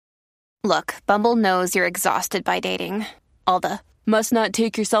Look, Bumble knows you're exhausted by dating. All the must not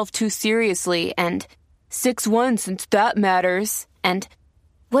take yourself too seriously and 6'1" since that matters. And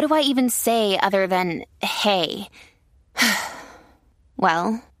what do I even say other than, hey?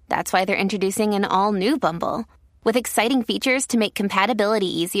 Well, that's why they're introducing an all-new Bumble with exciting features to make compatibility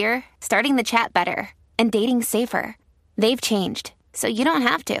easier, starting the chat better, and dating safer. They've changed, so you don't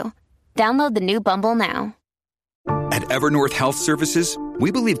have to. Download the new Bumble now. At Evernorth Health Services, we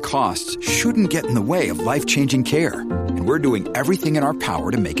believe costs shouldn't get in the way of life-changing care, and we're doing everything in our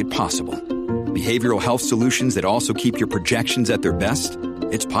power to make it possible. Behavioral health solutions that also keep your projections at their best?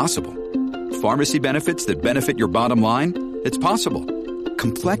 It's possible. Pharmacy benefits that benefit your bottom line? It's possible.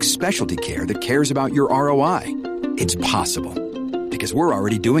 Complex specialty care that cares about your ROI? It's possible. Because we're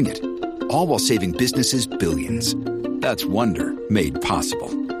already doing it. All while saving businesses billions. That's Wonder made possible.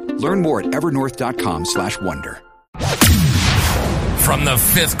 Learn more at evernorth.com/wonder. From the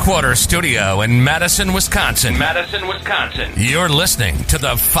Fifth Quarter Studio in Madison, Wisconsin. You're listening to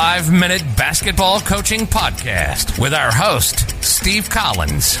the 5-Minute Basketball Coaching Podcast with our host, Steve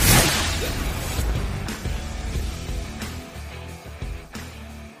Collins.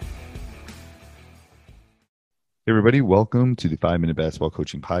 Hey everybody, welcome to the 5-Minute Basketball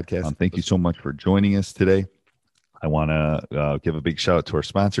Coaching Podcast. Thank you so much for joining us today. I want to give a big shout out to our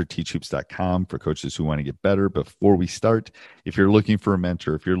sponsor, teachhoops.com, for coaches who want to get better. Before we start, if you're looking for a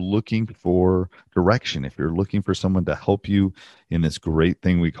mentor, if you're looking for direction, if you're looking for someone to help you in this great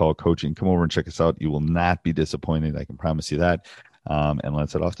thing we call coaching, come over and check us out. You will not be disappointed. I can promise you that. And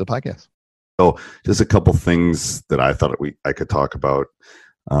let's head off to the podcast. So just a couple things that I thought I could talk about.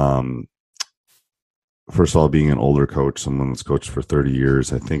 First of all, being an older coach, someone that's coached for 30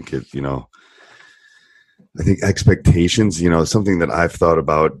 years, I think expectations, something that I've thought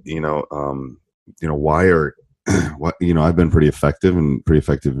about, I've been pretty effective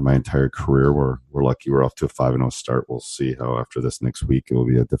in my entire career. We're lucky we're off to a 5-0 start. We'll see how after this next week, it will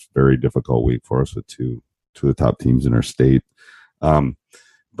be a very difficult week for us with two of the top teams in our state.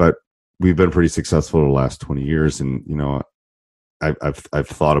 But we've been pretty successful the last 20 years. And, I've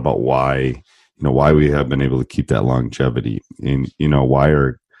thought about why we have been able to keep that longevity, and, why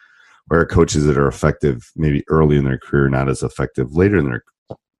are coaches that are effective maybe early in their career not as effective later in their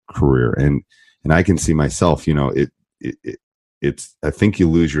career. And I can see myself, it's I think you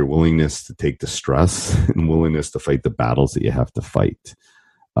lose your willingness to take the stress and willingness to fight the battles that you have to fight.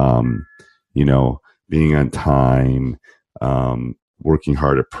 Being on time, working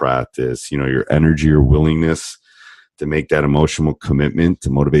hard at practice, your energy, your willingness to make that emotional commitment to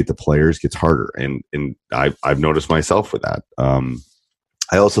motivate the players gets harder. And I've noticed myself with that.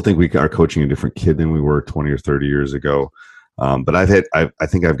 I also think we are coaching a different kid than we were 20 or 30 years ago. But I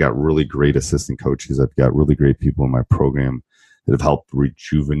think I've got really great assistant coaches. I've got really great people in my program that have helped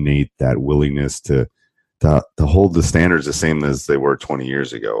rejuvenate that willingness to hold the standards the same as they were 20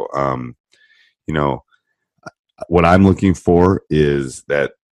 years ago. What I'm looking for is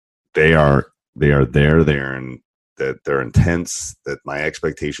that they are there, and that they're intense, that my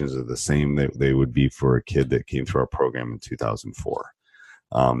expectations are the same that they would be for a kid that came through our program in 2004.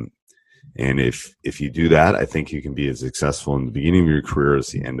 And if you do that, I think you can be as successful in the beginning of your career as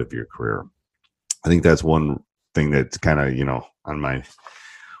the end of your career. I think that's one thing that's kind of, on my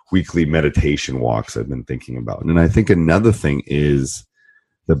weekly meditation walks I've been thinking about. And I think another thing is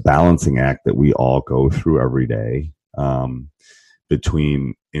the balancing act that we all go through every day,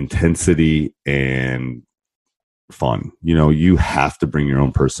 between intensity and fun. You have to bring your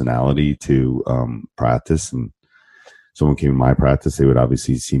own personality to practice, and someone came to my practice, they would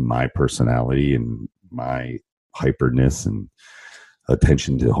obviously see my personality and my hyperness and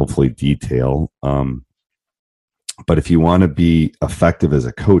attention to hopefully detail. But if you want to be effective as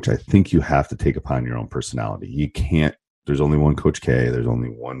a coach, I think you have to take upon your own personality. You can't, there's only one Coach K, there's only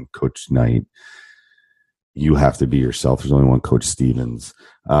one Coach Knight. You have to be yourself. There's only one Coach Stevens.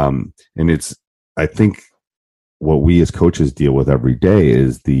 And I think what we as coaches deal with every day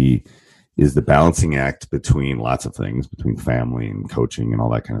is the balancing act between lots of things, between family and coaching and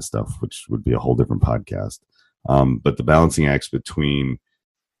all that kind of stuff, which would be a whole different podcast. But the balancing acts between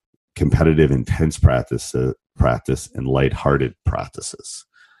competitive, intense practice and lighthearted practices.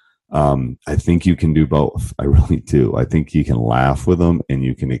 I think you can do both. I really do. I think you can laugh with them and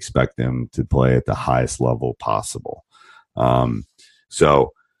you can expect them to play at the highest level possible.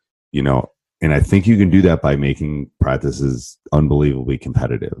 And I think you can do that by making practices unbelievably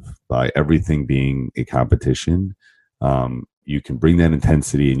competitive, by everything being a competition. You can bring that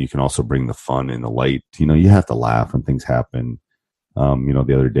intensity, and you can also bring the fun and the light. You have to laugh when things happen.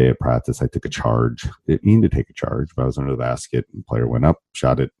 The other day at practice, I took a charge. Didn't mean to take a charge, but I was under the basket, and the player went up,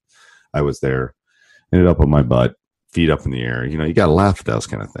 shot it I was there, ended up on my butt, feet up in the air. You got to laugh at those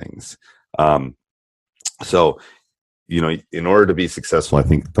kind of things. So, in order to be successful, I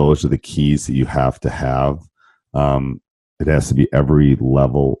think those are the keys that you have to have. It has to be every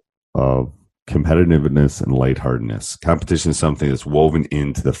level of competitiveness and lightheartedness. Competition is something that's woven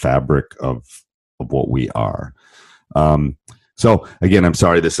into the fabric of what we are. So again, I'm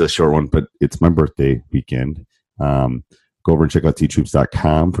sorry this is a short one, but it's my birthday weekend. Go over and check out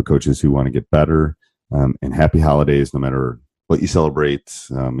teachhoops.com for coaches who want to get better. And happy holidays, no matter what you celebrate.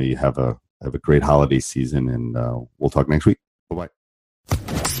 May you have a great holiday season, and we'll talk next week. Bye-bye.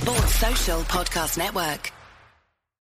 Sports Social Podcast Network.